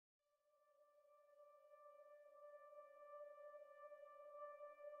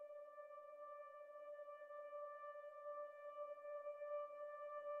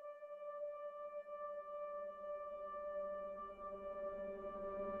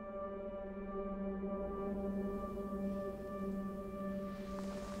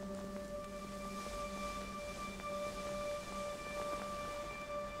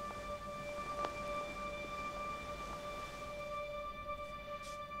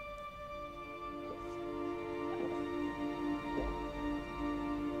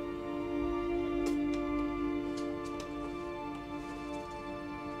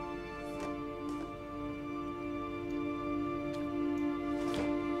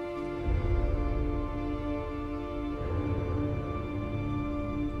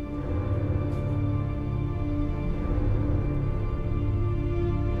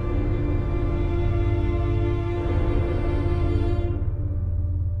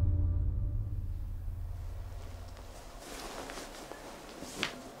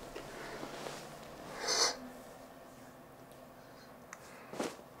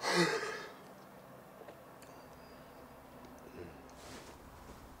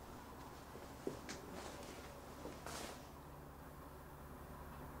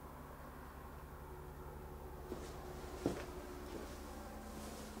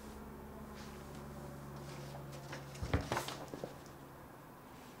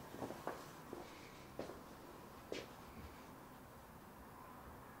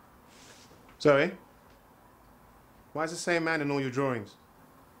Zoe? Why is the same man in all your drawings?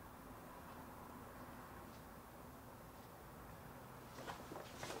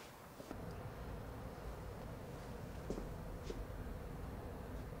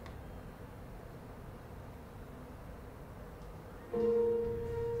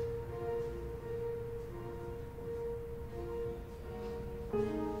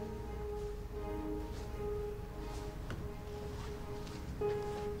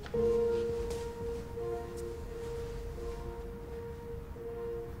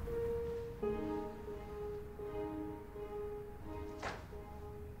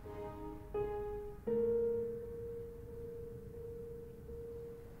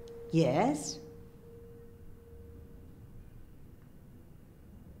 Yes?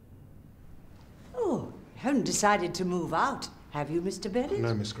 Oh, you haven't decided to move out, have you, Mr. Bennett?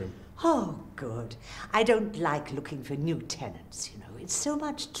 No, Miss Grimm. Oh, good. I don't like looking for new tenants, you know. It's so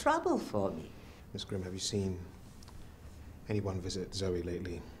much trouble for me. Miss Grimm, have you seen anyone visit Zoe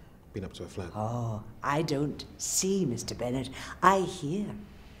lately? Been up to her flat? Oh, I don't see, Mr. Bennett. I hear.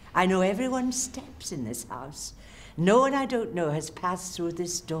 I know everyone's steps in this house. No one I don't know has passed through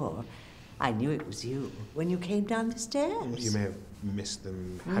this door. I knew it was you when you came down the stairs. You may have missed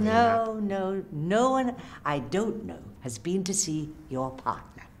them having No one I don't know has been to see your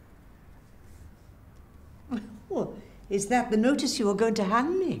partner. Well, is that the notice you were going to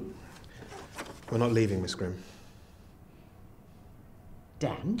hand me? We're not leaving, Miss Grimm.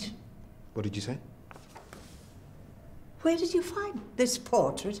 Dant? What did you say? Where did you find this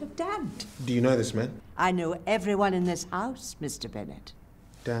portrait of Dant? Do you know this man? I know everyone in this house, Mr. Bennett.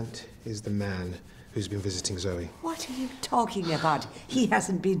 Dant is the man who's been visiting Zoe. What are you talking about? He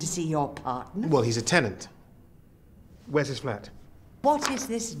hasn't been to see your partner. Well, he's a tenant. Where's his flat? What is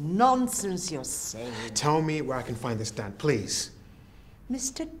this nonsense you're saying? Tell me where I can find this Dant, please.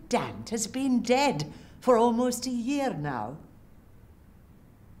 Mr. Dant has been dead for almost a year now.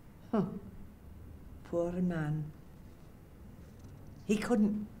 Huh. Poor man. He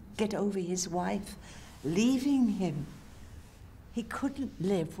couldn't get over his wife leaving him. He couldn't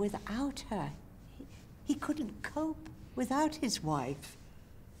live without her. He couldn't cope without his wife.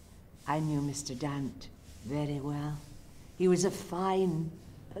 I knew Mr. Dant very well. He was a fine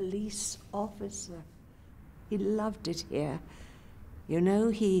police officer. He loved it here. You know,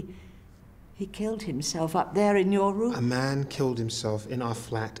 he killed himself up there in your room. A man killed himself in our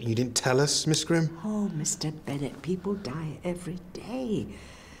flat, and you didn't tell us, Miss Grimm? Oh, Mr. Bennett, people die every day.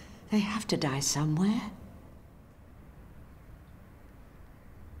 They have to die somewhere.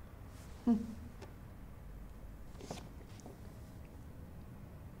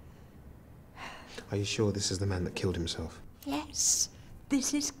 Are you sure this is the man that killed himself? Yes,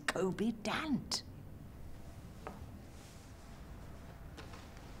 this is Kobe Dant.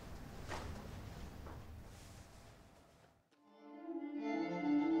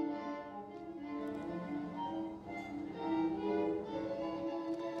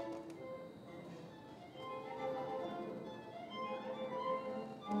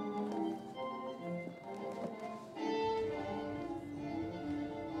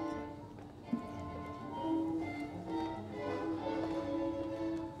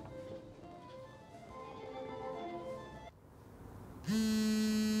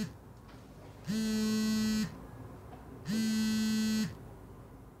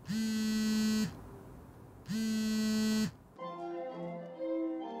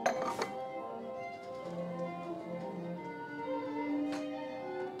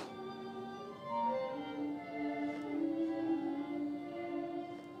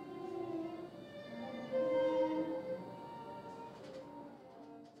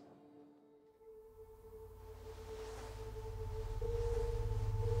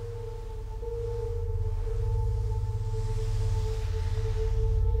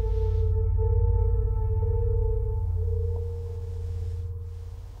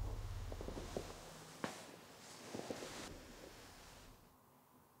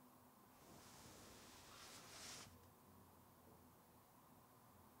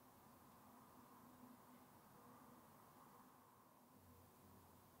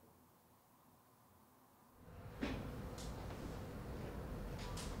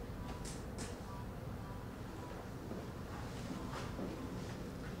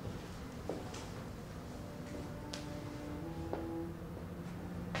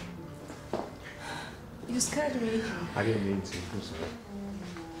 You scared me. I didn't mean to. I'm sorry.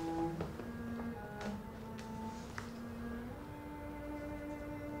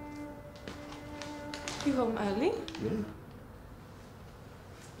 You home early? Yeah.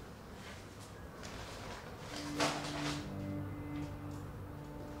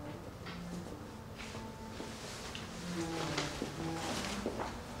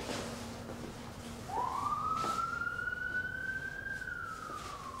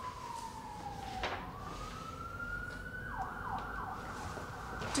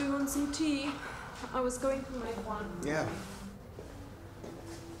 you want some tea? I was going to make one. Yeah.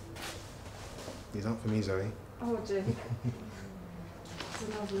 These aren't for me, Zoe. Oh, Jake. It's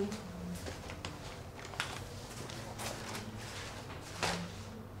lovely.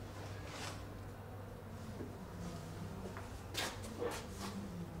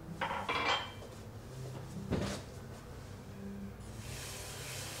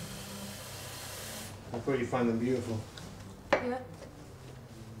 I thought you'd find them beautiful. Yeah.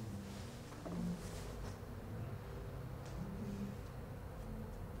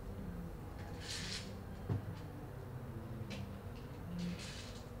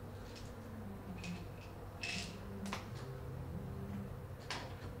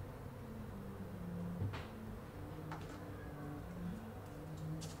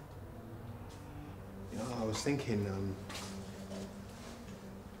 You know, I was thinking,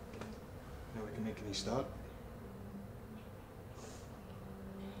 we can make a new start.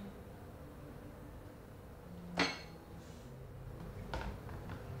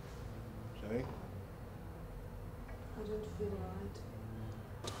 Zoe? I don't feel right.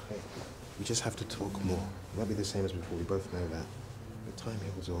 Hey, we just have to talk more. It won't be the same as before, we both know that. But time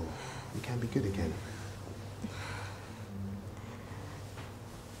heals all. We can be good again.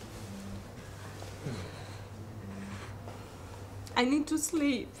 I need to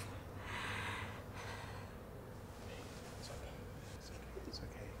sleep. It's okay. It's okay. It's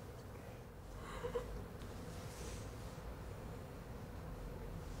okay.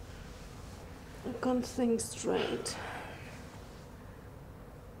 I can't think straight.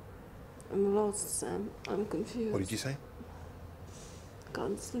 I'm lost, Sam. I'm confused. What did you say?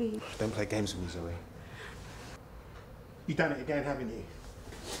 Can't sleep. Don't play games with me, Zoe. You've done it again, haven't you?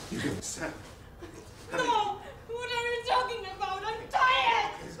 You've been Sam. No! What are you talking about? I'm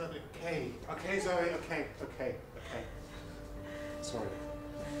tired! It's okay. Okay, Zoe. Okay. Sorry.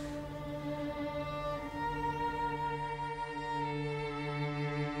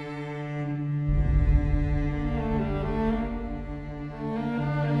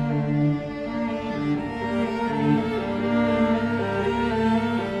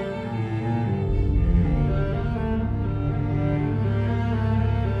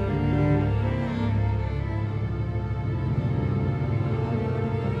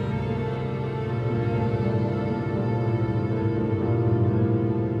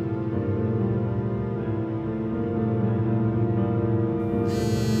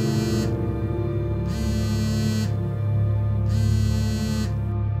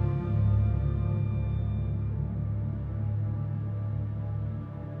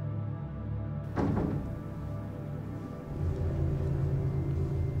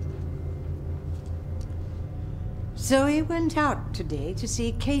 Zoe went out today to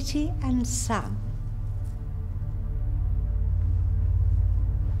see Katie and Sam.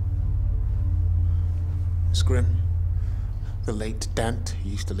 Miss Grimm, the late Dant who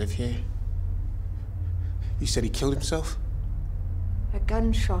used to live here. You said he killed himself? A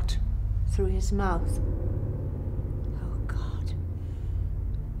gunshot through his mouth. Oh, God.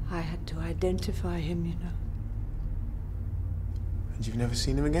 I had to identify him, you know. And you've never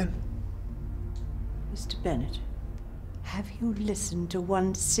seen him again? Mr. Bennett, have you listened to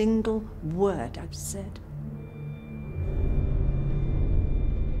one single word I've said?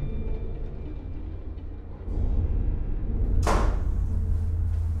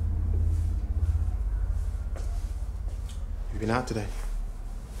 You've been out today?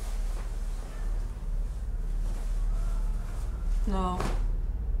 No.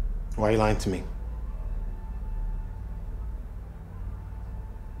 Why are you lying to me?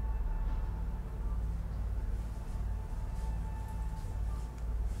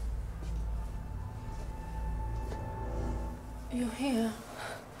 You're here.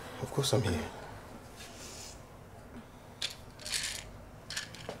 Of course I'm here.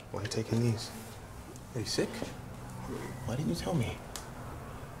 Why are you taking these? Are you sick? Why didn't you tell me?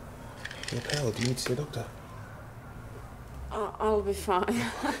 You're pale. Do you need to see a doctor? I'll be fine.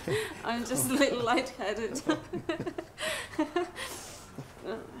 I'm just a little lightheaded.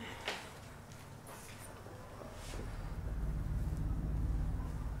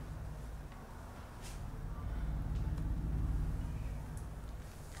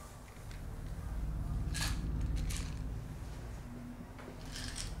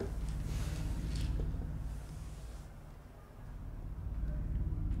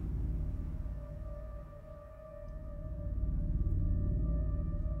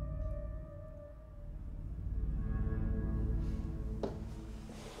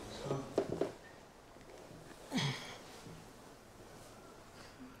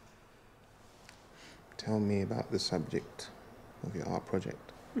 Tell me about the subject of your art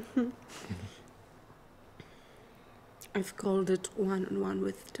project. I've called it One-on-One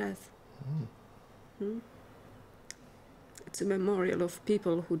with Death. It's a memorial of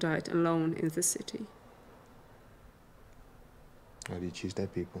people who died alone in the city. How do you choose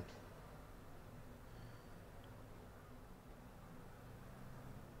dead people?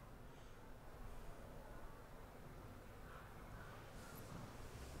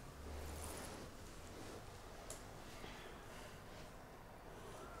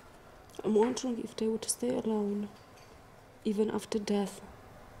 I'm wondering if they would stay alone, even after death.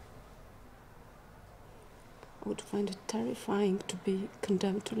 I would find it terrifying to be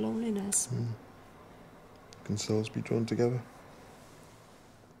condemned to loneliness. Can souls be drawn together?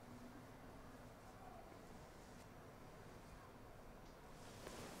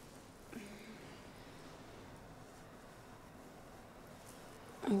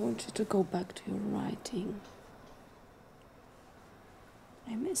 I want you to go back to your writing.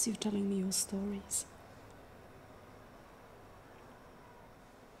 I miss you telling me your stories.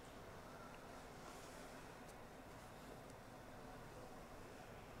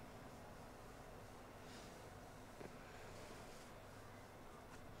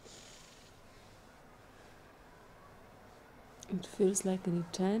 It feels like an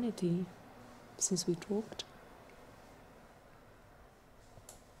eternity since we talked.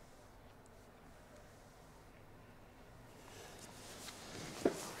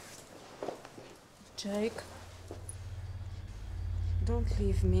 Jake, don't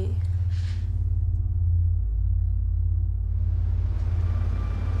leave me.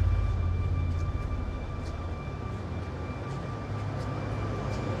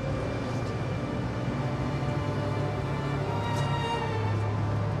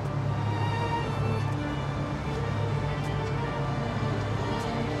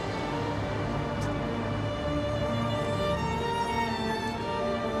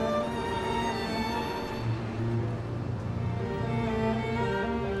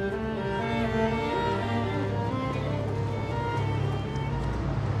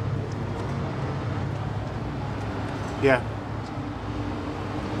 Yeah.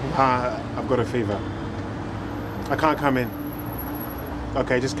 I've got a fever. I can't come in.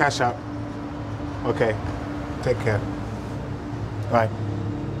 Okay, just cash up. Okay. Take care. Bye.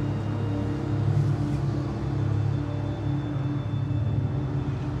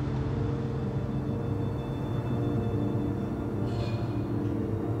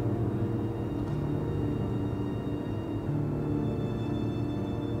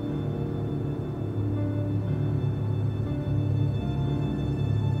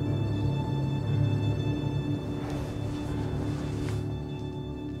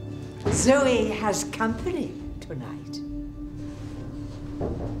 Zoe has company tonight.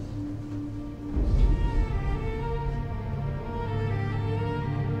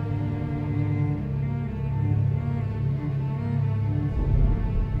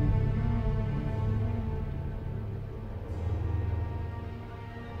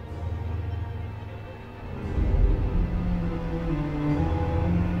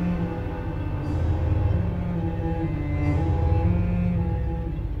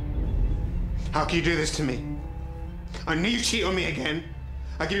 How can you do this to me? I knew you'd cheat on me again.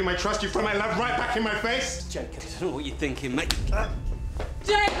 I give you my trust, you throw my love right back in my face. Jake, I don't know what you're thinking, mate.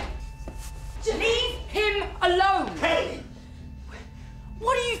 Jake! Leave him alone! Hey!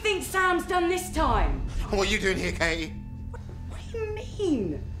 What do you think Sam's done this time? What are you doing here, Katie? What do you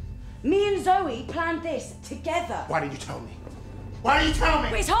mean? Me and Zoe planned this together. Why didn't you tell me? Why didn't you tell me?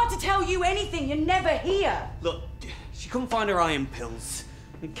 But it's hard to tell you anything, you're never here. Look, she couldn't find her iron pills.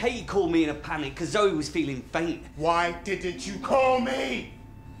 And Katie called me in a panic because Zoe was feeling faint. Why didn't you call me?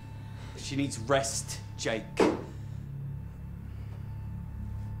 She needs rest, Jake.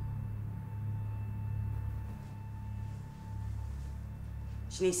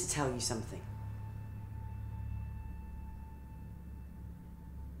 She needs to tell you something.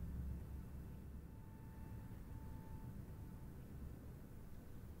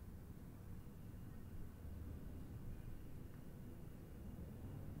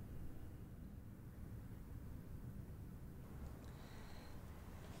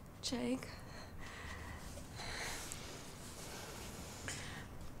 Jake.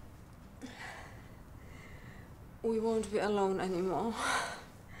 We won't be alone anymore.